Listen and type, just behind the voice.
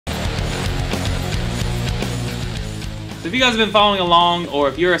So if you guys have been following along, or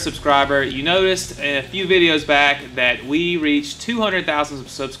if you're a subscriber, you noticed a few videos back that we reached 200,000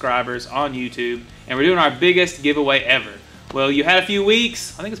 subscribers on YouTube, and we're doing our biggest giveaway ever. Well, you had a few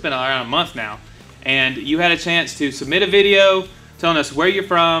weeks, I think it's been around a month now, and you had a chance to submit a video telling us where you're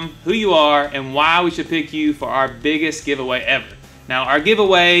from, who you are, and why we should pick you for our biggest giveaway ever. Now, our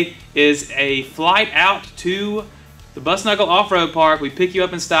giveaway is a flight out to the Bust Knuckle Off-Road Park. We pick you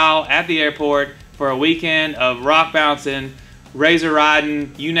up in style at the airport for a weekend of rock bouncing, razor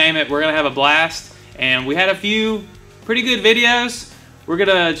riding, you name it. We're gonna have a blast. And we had a few pretty good videos. We're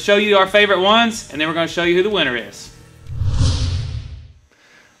gonna show you our favorite ones, and then we're gonna show you who the winner is.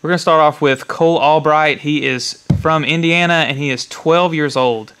 We're gonna start off with Cole Albright. He is from Indiana and he is 12 years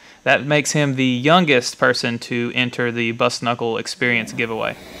old. That makes him the youngest person to enter the Bust Knuckle Experience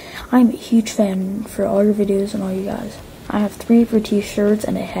giveaway. I'm a huge fan for all your videos and all you guys. I have 3 for t-shirts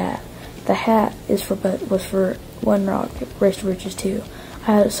and a hat. The hat was for One Rock Race to Riches 2. I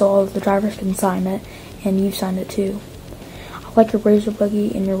had it so all of the drivers can sign it, and you signed it too. I like your Razor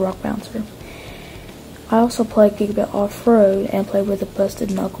Buggy and your Rock Bouncer. I also play Gigabit Off-Road and play with the Busted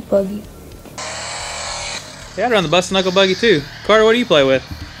Knuckle Buggy. Yeah, I run the Busted Knuckle Buggy too. Carter, what do you play with?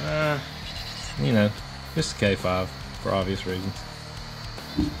 You know, just a K5 for obvious reasons.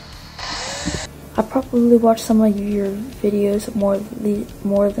 I probably watched some of your videos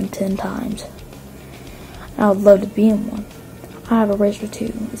more than 10 times. I would love to be in one. I have a Racer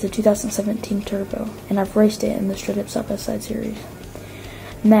 2. It's a 2017 Turbo, and I've raced it in the Straight Up Side by Side series.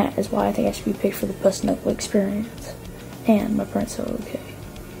 And that is why I think I should be picked for the Bust Knuckle Experience. And my parents are okay.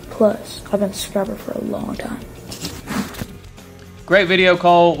 Plus, I've been a subscriber for a long time. Great video,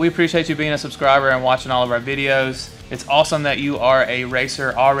 Cole. We appreciate you being a subscriber and watching all of our videos. It's awesome that you are a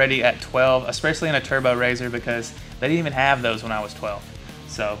racer already at 12, especially in a turbo razor, because they didn't even have those when I was 12.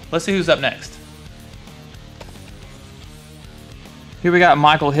 So let's see who's up next. Here we got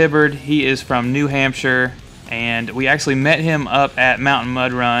Michael Hibbard. He is from New Hampshire, and we actually met him up at Mountain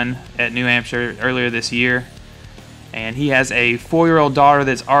Mud Run at New Hampshire earlier this year. And he has a 4-year-old daughter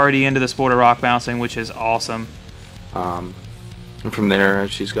that's already into the sport of rock bouncing, which is awesome. And from there,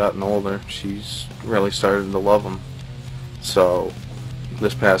 as she's gotten older, she's really started to love them. So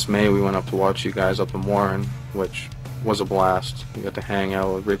this past May, we went up to watch you guys up in Warren, which was a blast. We got to hang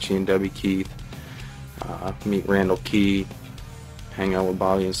out with Richie and Debbie Keith, meet Randall Key, hang out with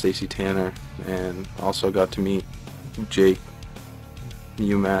Bobby and Stacy Tanner, and also got to meet Jake,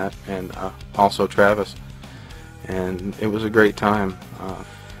 you, Matt, and also Travis. And it was a great time.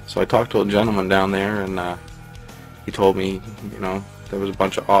 So I talked to a gentleman down there, and he told me, you know, there was a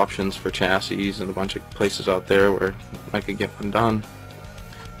bunch of options for chassis and a bunch of places out there where I could get one done.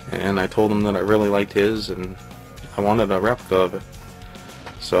 And I told him that I really liked his and I wanted a replica of it.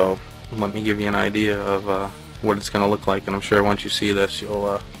 So let me give you an idea of what it's going to look like, and I'm sure once you see this,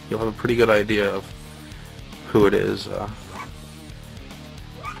 you'll have a pretty good idea of who it is.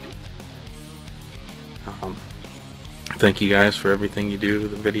 Thank you guys for everything you do.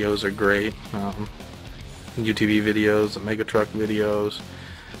 The videos are great. UTV videos, the Mega Truck videos,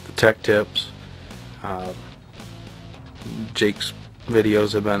 the tech tips. Jake's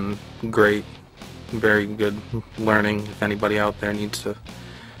videos have been great, very good learning. If anybody out there needs to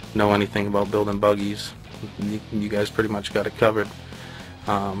know anything about building buggies, you guys pretty much got it covered.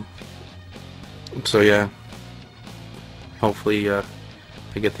 So yeah, hopefully I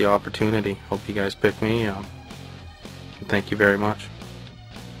get the opportunity. Hope you guys pick me. Thank you very much.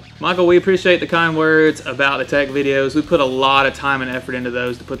 Michael, we appreciate the kind words about the tech videos. We put a lot of time and effort into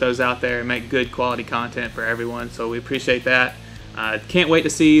those to put those out there and make good quality content for everyone, so we appreciate that. Can't wait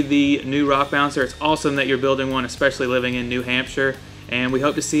to see the new rock bouncer. It's awesome that you're building one, especially living in New Hampshire, and we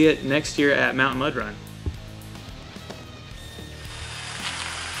hope to see it next year at Mountain Mud Run.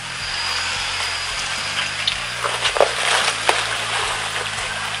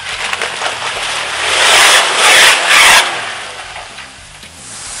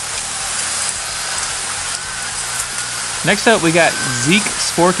 Next up, we got Zeke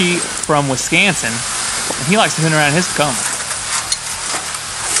Sporky from Wisconsin, and he likes to hoon around his Tacoma.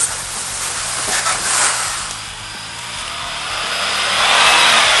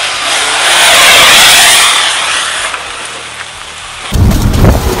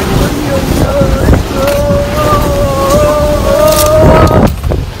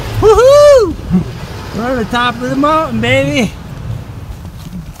 Woohoo! We're on the top of the mountain, baby!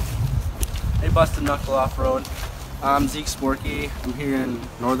 Hey, Busted Knuckle Off-Road. I'm Zeke Sporky. I'm here in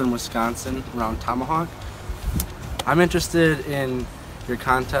northern Wisconsin around Tomahawk. I'm interested in your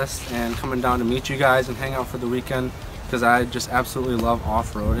contest and coming down to meet you guys and hang out for the weekend because I just absolutely love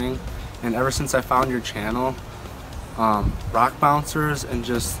off-roading. And ever since I found your channel, rock bouncers, and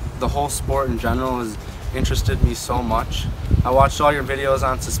just the whole sport in general has interested me so much. I watched all your videos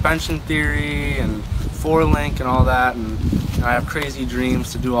on suspension theory and 4-link and all that, and I have crazy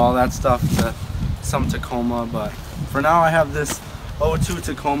dreams to do all that stuff to some Tacoma, but for now I have this 02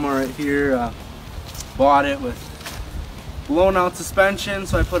 Tacoma right here. Bought it with blown out suspension,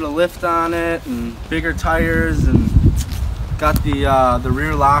 so I put a lift on it and bigger tires, and got the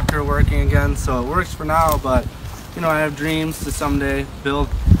rear locker working again, so it works for now. But you know, I have dreams to someday build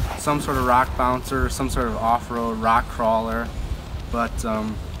some sort of rock bouncer, some sort of off-road rock crawler. But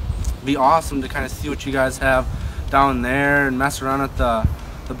it'd be awesome to kind of see what you guys have down there and mess around at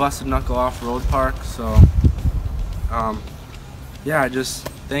the Busted Knuckle Off-Road Park. So yeah, I just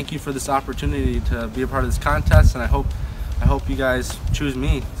thank you for this opportunity to be a part of this contest, and I hope you guys choose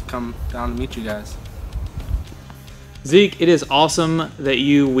me to come down and meet you guys. Zeke, it is awesome that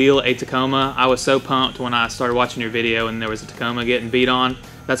you wheel a Tacoma. I was so pumped when I started watching your video and there was a Tacoma getting beat on.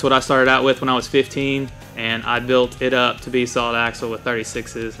 That's what I started out with when I was 15, and I built it up to be solid axle with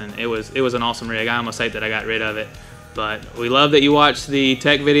 36s, and it was an awesome rig. I almost hate that I got rid of it, but we love that you watch the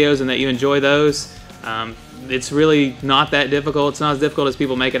tech videos and that you enjoy those. It's really not that difficult. It's not as difficult as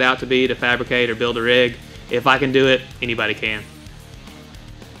people make it out to be to fabricate or build a rig. If I can do it, anybody can.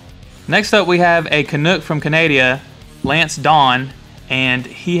 Next up, we have a Canuck from Canada, Lance Dawn, and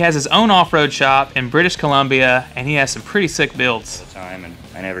he has his own off-road shop in British Columbia, and he has some pretty sick builds. All the time, and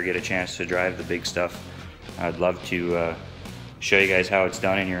I never get a chance to drive the big stuff. I'd love to show you guys how it's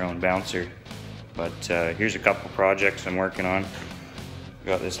done in your own bouncer, but here's a couple projects I'm working on.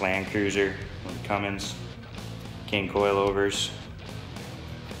 Got this Land Cruiser with Cummins, King coilovers,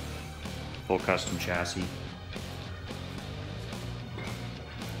 full custom chassis.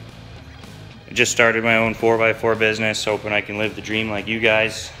 I just started my own 4x4 business, hoping I can live the dream like you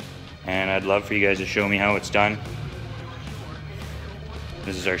guys, and I'd love for you guys to show me how it's done.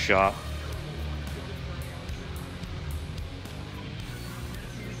 This is our shop.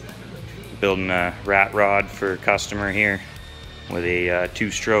 Building a rat rod for a customer here with a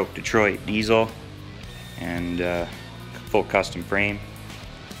 2-stroke Detroit diesel and full custom frame.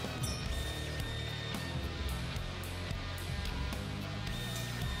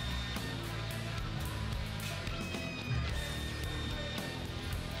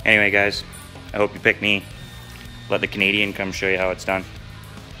 Anyway guys, I hope you pick me. Let the Canadian come show you how it's done.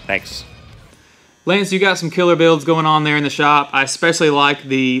 Thanks. Lance, you got some killer builds going on there in the shop. I especially like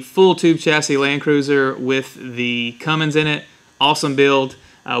the full tube chassis Land Cruiser with the Cummins in it. Awesome build.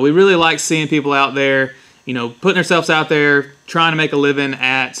 We really like seeing people out there, you know, putting themselves out there, trying to make a living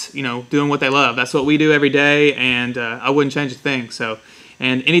at, you know, doing what they love. That's what we do every day, and I wouldn't change a thing. So,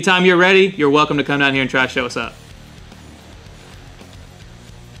 and anytime you're ready, you're welcome to come down here and try to show us up.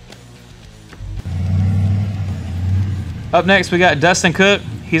 Up next, we got Dustin Cook.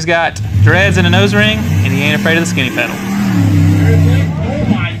 He's got dreads and a nose ring, and he ain't afraid of the skinny pedal. Oh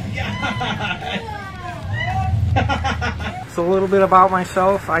my God! So a little bit about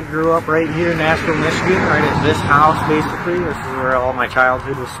myself. I grew up right here in Nashville, Michigan, right at this house basically. This is where all my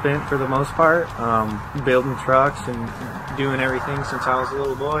childhood was spent for the most part. Building trucks and doing everything since I was a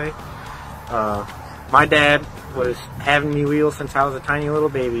little boy. My dad was having me wheel since I was a tiny little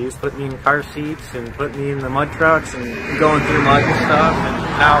baby. He was putting me in car seats and putting me in the mud trucks and going through mud and stuff. And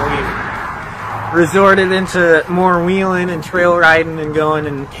now we've resorted into more wheeling and trail riding and going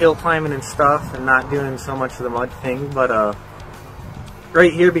and hill climbing and stuff, and not doing so much of the mud thing. But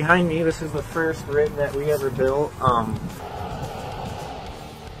right here behind me, this is the first rig that we ever built.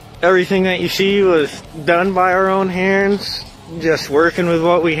 Everything that you see was done by our own hands, just working with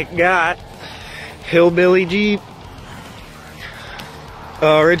what we got. Hillbilly Jeep.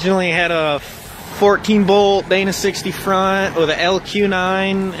 Originally had a 14-bolt Dana 60 front with a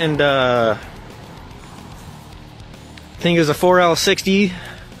LQ9 and I think it was a 4L60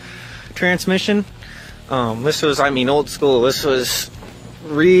 transmission. This was, I mean, old school. This was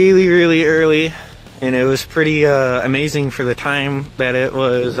really early, and it was pretty amazing for the time that it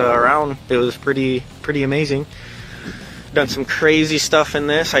was around. It was pretty amazing. Done some crazy stuff in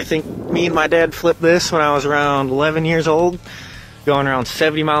this. I think me and my dad flipped this when I was around 11 years old, going around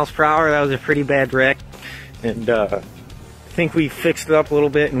 70 miles per hour. That was a pretty bad wreck, and I think we fixed it up a little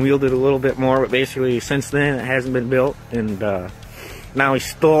bit and wheeled it a little bit more, but basically since then it hasn't been built, and now we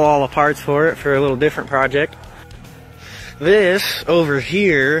stole all the parts for it for a little different project. This over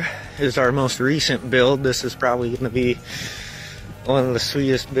here is our most recent build. This is probably going to be one of the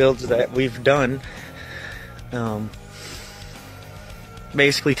sweetest builds that we've done.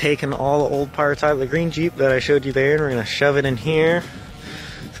 Basically taking all the old parts out of the green Jeep that I showed you there, and we're going to shove it in here.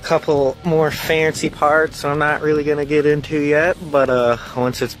 couple more fancy parts I'm not really gonna get into yet, but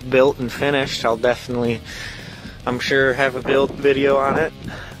once it's built and finished, I'll definitely, I'm sure, have a build video on it.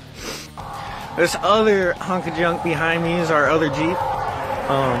 This other hunk of junk behind me is our other Jeep.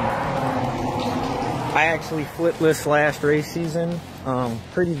 I actually flipped this last race season,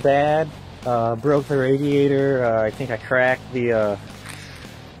 pretty bad. Broke the radiator. I think I cracked the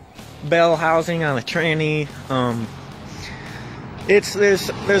bell housing on the tranny. There's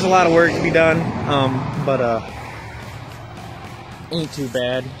a lot of work to be done, but ain't too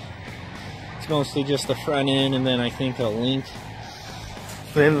bad. It's mostly just the front end, and then I think a link.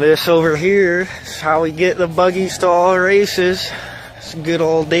 Then this over here is how we get the buggies to all races. It's a good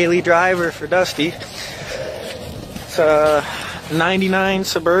old daily driver for Dusty. It's a 99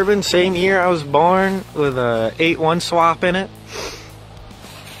 Suburban, same year I was born, with a 8.1 swap in it.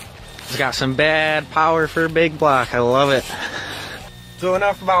 It's got some bad power for a big block. I love it. So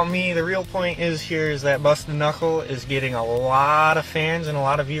enough about me. The real point is that Busted Knuckle is getting a lot of fans and a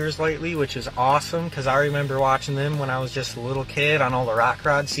lot of viewers lately, which is awesome, because I remember watching them when I was just a little kid on all the Rock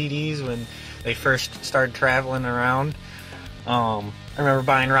Rod CDs when they first started traveling around. I remember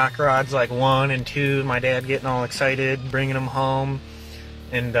buying Rock Rods like 1 and 2, my dad getting all excited, bringing them home,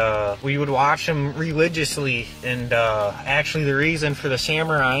 and we would watch them religiously. And actually the reason for the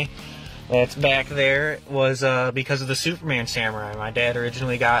Samurai that's back there was because of the Superman Samurai. My dad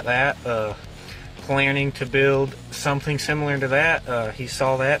originally got that, planning to build something similar to that. He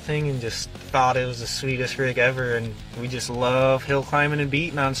saw that thing and just thought it was the sweetest rig ever, and we just love hill climbing and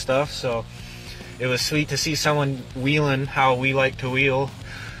beating on stuff, so it was sweet to see someone wheeling how we like to wheel,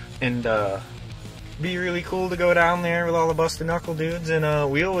 and be really cool to go down there with all the Busted Knuckle dudes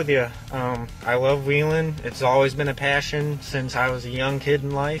and wheel with you. I love wheeling. It's always been a passion since I was a young kid in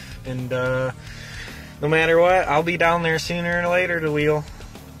life, and no matter what, I'll be down there sooner or later to wheel.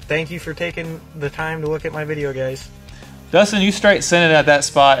 Thank you for taking the time to look at my video, guys. Dustin, you straight sent it at that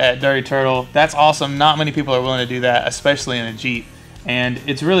spot at Dirty Turtle. That's awesome. Not many people are willing to do that, especially in a Jeep. And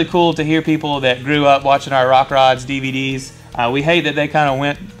it's really cool to hear people that grew up watching our Rock Rods DVDs. We hate that they kind of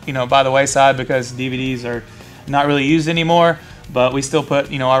went, by the wayside because DVDs are not really used anymore. But we still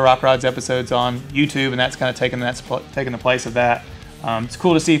put, our Rock Rods episodes on YouTube, and that's kind of taking the place of that. It's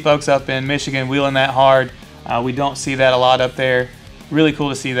cool to see folks up in Michigan wheeling that hard. We don't see that a lot up there. Really cool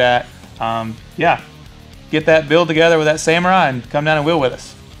to see that. Yeah, get that build together with that Samurai and come down and wheel with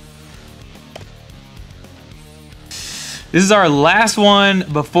us. This is our last one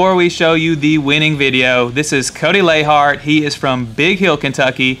before we show you the winning video. This is Cody Lahart. He is from Big Hill,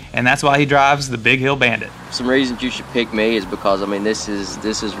 Kentucky, and that's why he drives the Big Hill Bandit. Some reasons you should pick me is because, this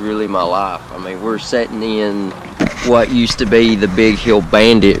is really my life. We're sitting in what used to be the Big Hill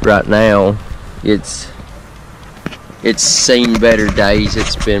Bandit right now. It's seen better days.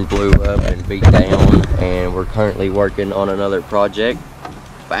 It's been blew up and beat down, and we're currently working on another project.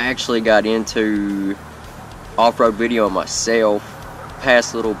 I actually got into off-road video myself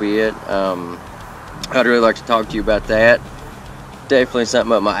past a little bit. I'd really like to talk to you about that. Definitely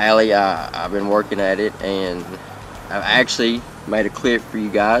something up my alley. I've been working at it, and I've actually made a clip for you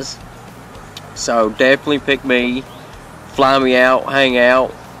guys, so definitely pick me, fly me out, hang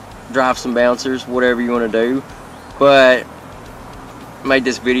out, drive some bouncers, whatever you want to do. But made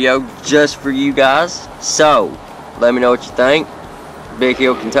this video just for you guys, so let me know what you think. Big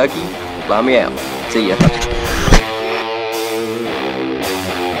Hill, Kentucky, fly me out. See ya.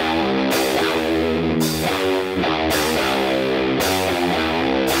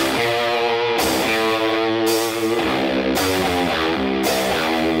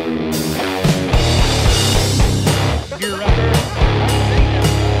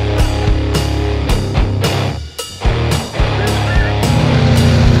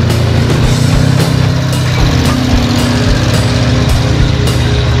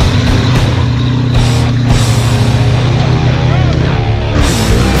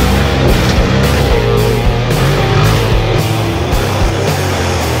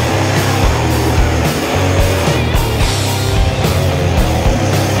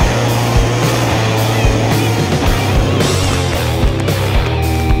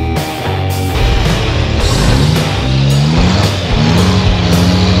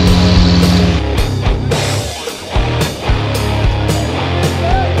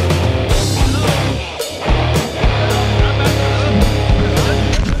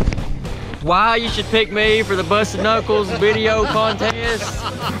 Why you should pick me for the Busted Knuckles video contest?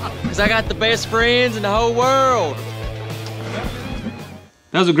 Because I got the best friends in the whole world.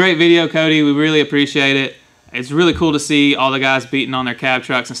 That was a great video, Cody. We really appreciate it. It's really cool to see all the guys beating on their cab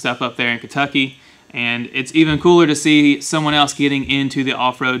trucks and stuff up there in Kentucky. And it's even cooler to see someone else getting into the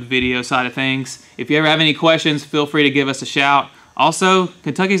off-road video side of things. If you ever have any questions, feel free to give us a shout. Also,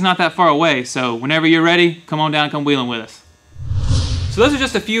 Kentucky's not that far away, so whenever you're ready, come on down and come wheeling with us. So those are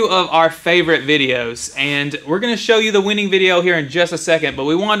just a few of our favorite videos, and we're going to show you the winning video here in just a second, but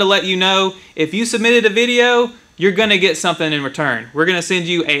we wanted to let you know if you submitted a video, you're going to get something in return. We're going to send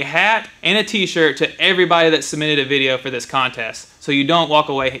you a hat and a t-shirt to everybody that submitted a video for this contest, so you don't walk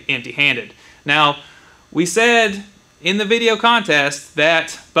away empty-handed. Now, we said in the video contest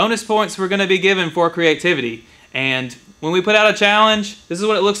that bonus points were going to be given for creativity, and when we put out a challenge, this is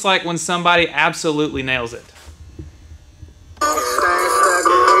what it looks like when somebody absolutely nails it.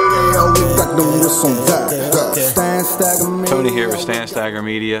 Tony here with Stand Stagger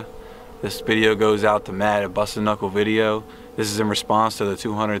Media. This video goes out to Matt at Busted Knuckle Video. This is in response to the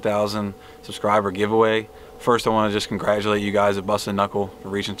 200,000 subscriber giveaway. First, I want to just congratulate you guys at Busted Knuckle for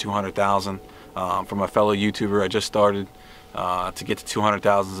reaching 200,000. For my fellow YouTuber, I just started to get to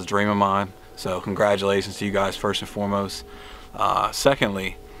 200,000 is a dream of mine. So congratulations to you guys first and foremost.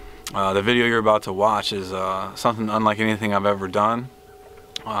 Secondly, the video you're about to watch is something unlike anything I've ever done.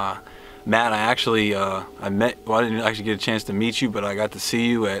 Matt, I didn't actually get a chance to meet you, but I got to see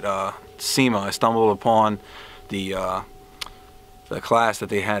you at SEMA. I stumbled upon the class that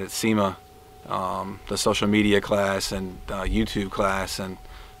they had at SEMA, the social media class and YouTube class, and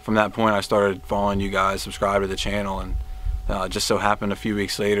from that point I started following you guys, subscribed to the channel, and just so happened a few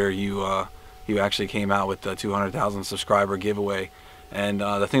weeks later you actually came out with the 200,000 subscriber giveaway. And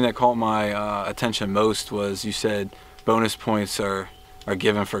the thing that caught my attention most was you said bonus points are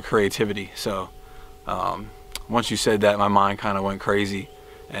given for creativity. So once you said that, my mind kind of went crazy,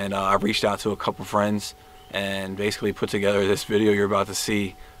 and I reached out to a couple friends and basically put together this video you're about to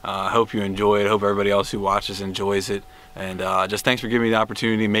see. I hope you enjoy it. I hope everybody else who watches enjoys it. And just thanks for giving me the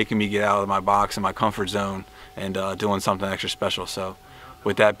opportunity, making me get out of my box and my comfort zone, and doing something extra special. So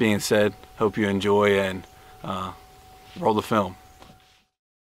with that being said, hope you enjoy, and roll the film.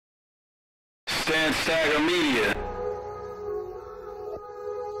 Stand Stagger Media.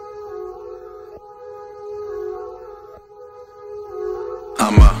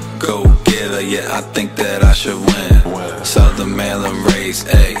 I'm a go-getter, yeah, I think that I should win. Southern Maryland raised,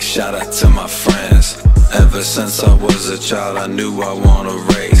 ayy, shout out to my friends. Ever since I was a child, I knew I wanna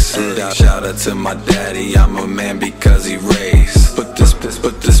race. Shout out to my daddy, I'm a man because he raised. Put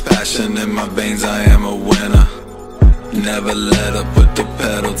this passion in my veins, I am a winner. Never let her put the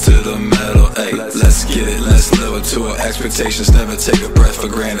pedal to the metal. Ay, let's get it, let's live it to our expectations. Never take a breath for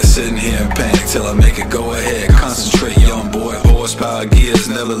granted. Sitting here in panic till I make it. Go ahead, concentrate, young boy. Horsepower gears,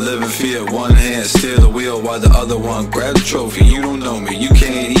 never live in fear. One hand steer the wheel while the other one grab the trophy. You don't know me, you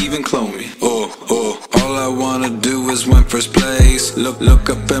can't even clone me. All I wanna do is win first place. Look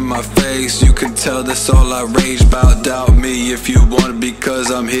up in my face, you can tell that's all I rage about. Doubt me if you want it, because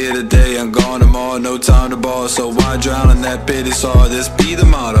I'm here today, I'm gone tomorrow. No time to ball, so why drown in that pit? It's all this be the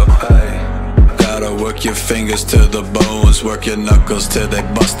motto. Hey, gotta work your fingers to the bones, work your knuckles till they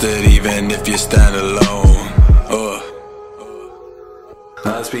busted, even if you stand alone.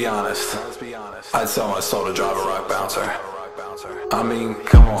 Now let's be honest, I'd sell my soul to drive a rock bouncer. I mean,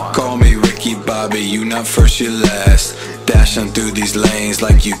 come on. Call me Ricky Bobby, you not first, you last. Dashing through these lanes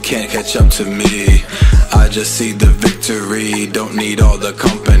like you can't catch up to me. I just see the victory, don't need all the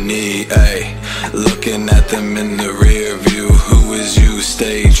company. Ay, looking at them in the rear view. Who is you?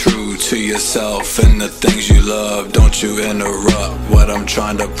 Stay true to yourself and the things you love. Don't you interrupt what I'm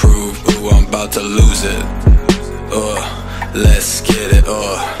trying to prove. Ooh, I'm about to lose it. Let's get it.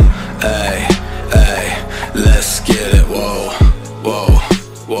 Ay, ay, let's get it. Whoa, whoa,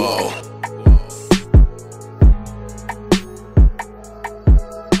 whoa.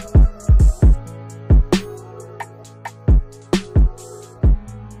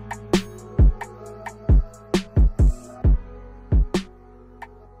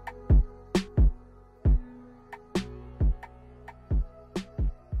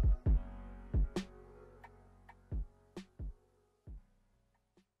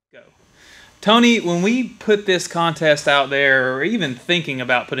 Go. Tony, when we put this contest out there, or even thinking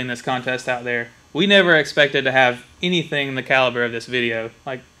about putting this contest out there, we never expected to have anything the caliber of this video.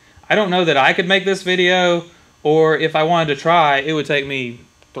 Like, I don't know that I could make this video, or if I wanted to try, it would take me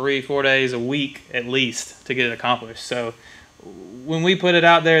 3-4 days, a week at least to get it accomplished. So when we put it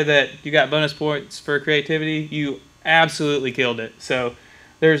out there that you got bonus points for creativity, you absolutely killed it. So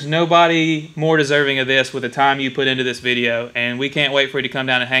there's nobody more deserving of this with the time you put into this video, and we can't wait for you to come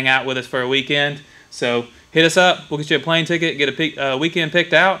down and hang out with us for a weekend. So hit us up, we'll get you a plane ticket, get a weekend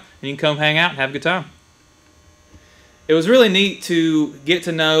picked out, and you can come hang out and have a good time. it was really neat to get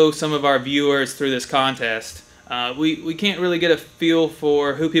to know some of our viewers through this contest. We can't really get a feel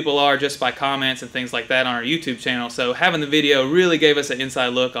for who people are just by comments and things like that on our YouTube channel, so having the video really gave us an inside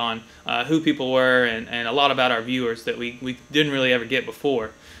look on who people were and a lot about our viewers that we didn't really ever get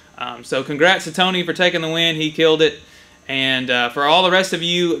before. So congrats to Tony for taking the win. He killed it. And for all the rest of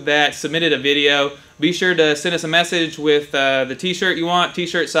you that submitted a video, be sure to send us a message with the t-shirt you want,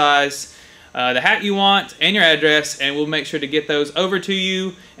 t-shirt size, the hat you want, and your address, and we'll make sure to get those over to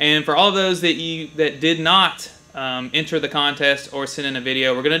you. And for all of those that did not enter the contest or send in a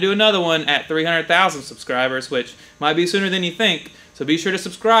video, we're going to do another one at 300,000 subscribers, which might be sooner than you think. So be sure to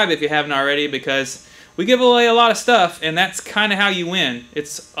subscribe if you haven't already, because we give away a lot of stuff, and that's kind of how you win.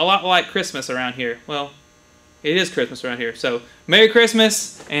 It's a lot like Christmas around here. Well, it is Christmas around here. So Merry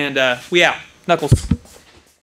Christmas, and we out. Knuckles.